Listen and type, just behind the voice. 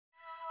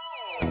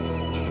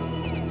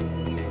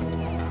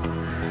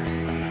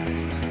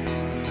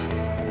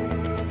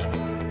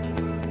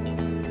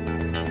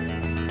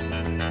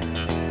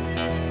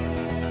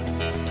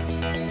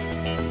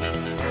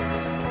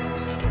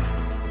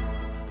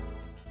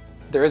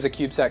There is a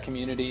CubeSat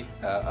community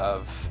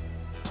of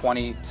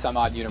 20 some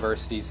odd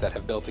universities that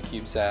have built a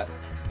CubeSat.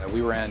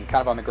 We were in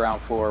kind of on the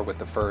ground floor with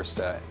the first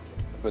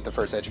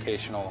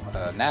educational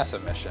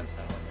NASA mission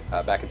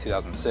back in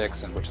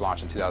 2006, and which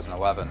launched in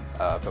 2011.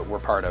 But we're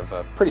part of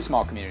a pretty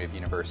small community of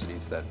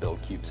universities that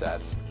build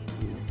CubeSats.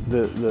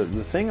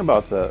 The thing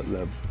about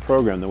the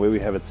program, the way we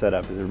have it set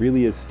up, is it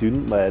really is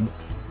student-led,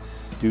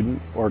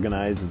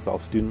 student-organized. It's all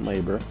student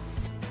labor.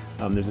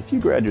 There's a few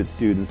graduate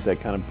students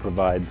that kind of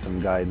provide some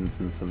guidance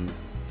and some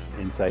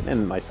insight,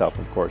 and myself,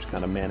 of course,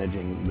 kind of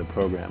managing the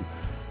program.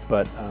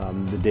 But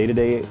the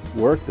day-to-day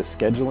work, the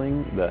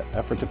scheduling, the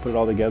effort to put it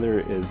all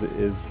together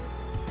is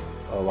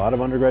a lot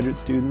of undergraduate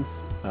students.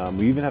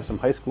 We even have some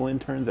high school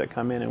interns that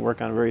come in and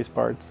work on various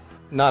parts.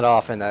 Not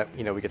often that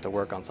we get to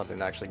work on something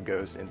that actually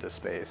goes into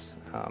space.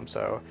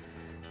 So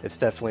it's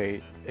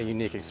definitely a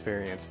unique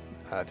experience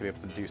to be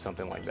able to do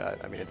something like that.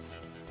 I mean, it's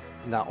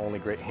not only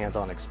great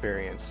hands-on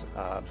experience,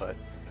 but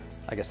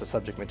I guess the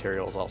subject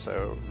material is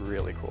also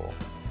really cool.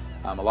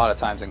 A lot of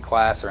times in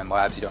class or in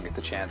labs you don't get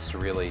the chance to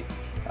really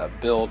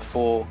build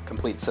full,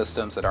 complete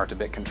systems that aren't a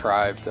bit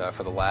contrived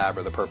for the lab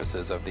or the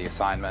purposes of the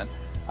assignment.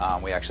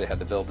 We actually had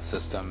to build the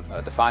system,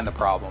 define the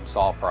problem,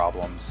 solve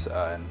problems,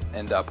 and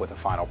end up with a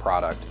final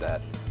product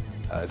that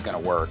is going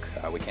to work.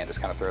 We can't just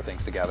kind of throw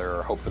things together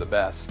or hope for the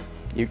best.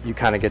 You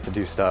kind of get to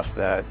do stuff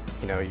that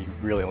you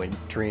really only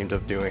dreamed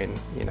of doing,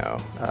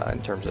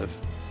 in terms of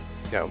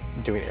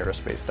doing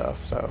aerospace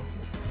stuff. So.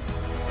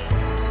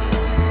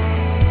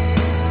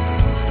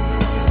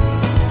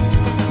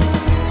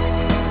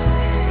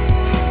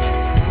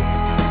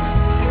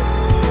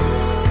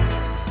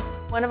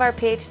 One of our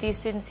PhD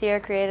students here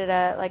created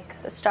a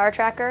star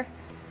tracker,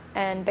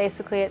 and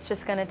basically it's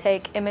just going to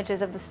take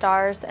images of the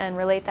stars and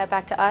relate that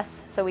back to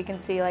us so we can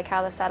see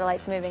how the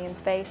satellite's moving in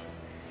space.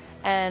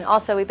 And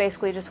also we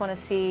basically just want to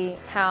see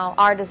how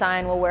our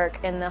design will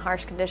work in the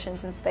harsh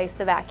conditions in space,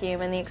 the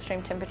vacuum and the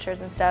extreme temperatures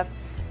and stuff,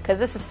 because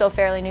this is still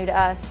fairly new to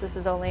us. This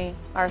is only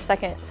our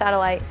second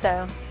satellite,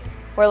 so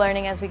we're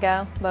learning as we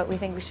go, but we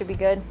think we should be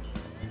good.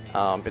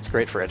 It's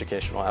great for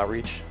educational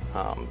outreach.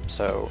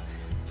 So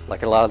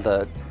a lot of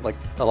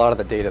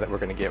the data that we're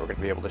going to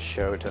be able to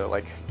show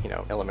to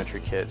elementary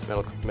kids,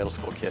 middle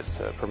school kids,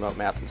 to promote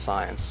math and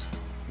science.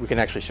 We can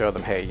actually show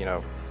them, hey,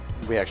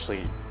 we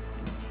actually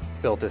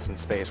built this in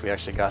space. We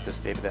actually got this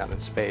data down in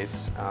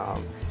space.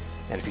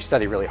 And if you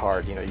study really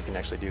hard, you can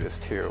actually do this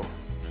too.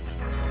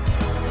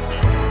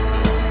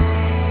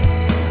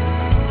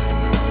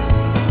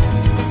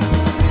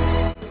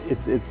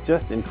 It's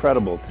just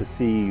incredible to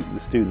see the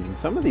students. And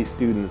some of these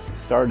students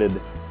started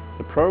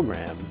the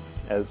program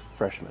as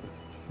freshmen.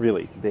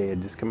 Really, they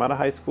had just come out of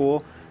high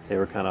school. They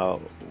were kind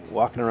of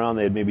walking around.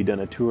 They had maybe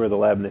done a tour of the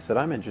lab, and they said,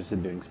 I'm interested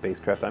in doing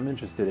spacecraft. I'm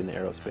interested in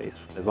aerospace.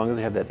 As long as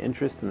they have that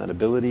interest and that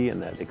ability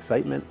and that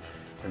excitement,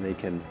 and they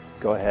can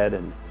go ahead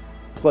and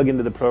plug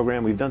into the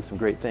program, we've done some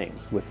great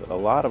things with a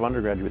lot of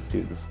undergraduate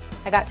students.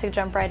 I got to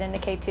jump right into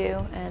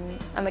K2,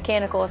 and I'm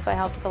mechanical, so I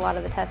helped with a lot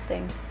of the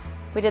testing.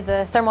 We did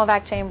the thermal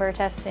vac chamber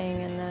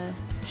testing and the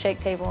shake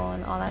table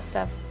and all that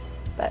stuff.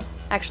 But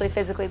actually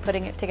physically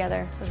putting it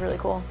together was really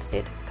cool to see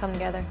it come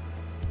together.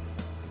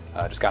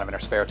 Just kind of in our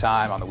spare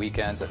time on the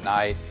weekends at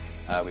night,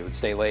 we would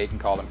stay late and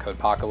call them code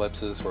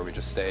apocalypses, where we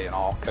just stay and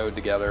all code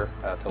together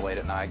till late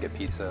at night, get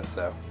pizza.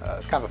 So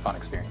it's kind of a fun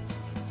experience.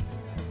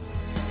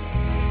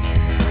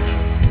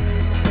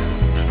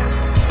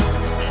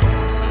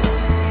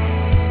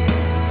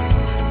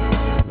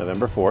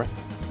 November 4th,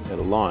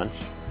 it'll launch.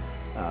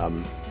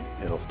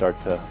 It'll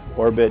start to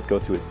orbit, go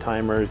through its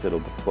timers, it'll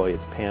deploy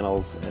its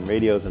panels and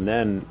radios, and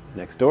then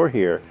next door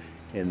here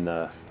in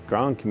the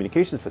ground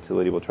communications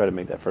facility, we'll try to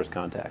make that first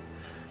contact.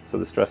 So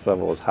the stress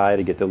level is high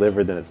to get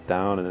delivered, then it's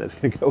down, and then it's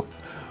going to go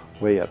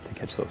way up to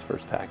catch those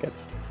first packets.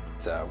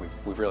 So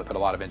we've really put a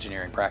lot of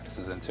engineering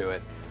practices into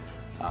it,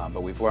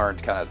 but we've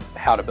learned kind of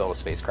how to build a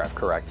spacecraft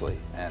correctly,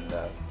 and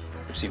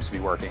which seems to be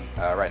working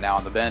right now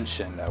on the bench,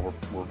 and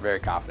we're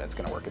very confident it's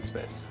going to work in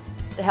space.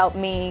 It helped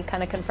me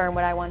kind of confirm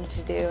what I wanted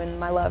to do and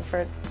my love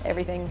for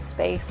everything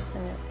space,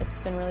 and it's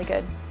been really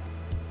good.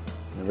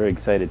 I'm very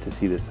excited to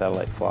see this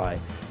satellite fly,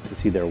 to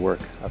see their work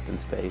up in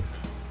space.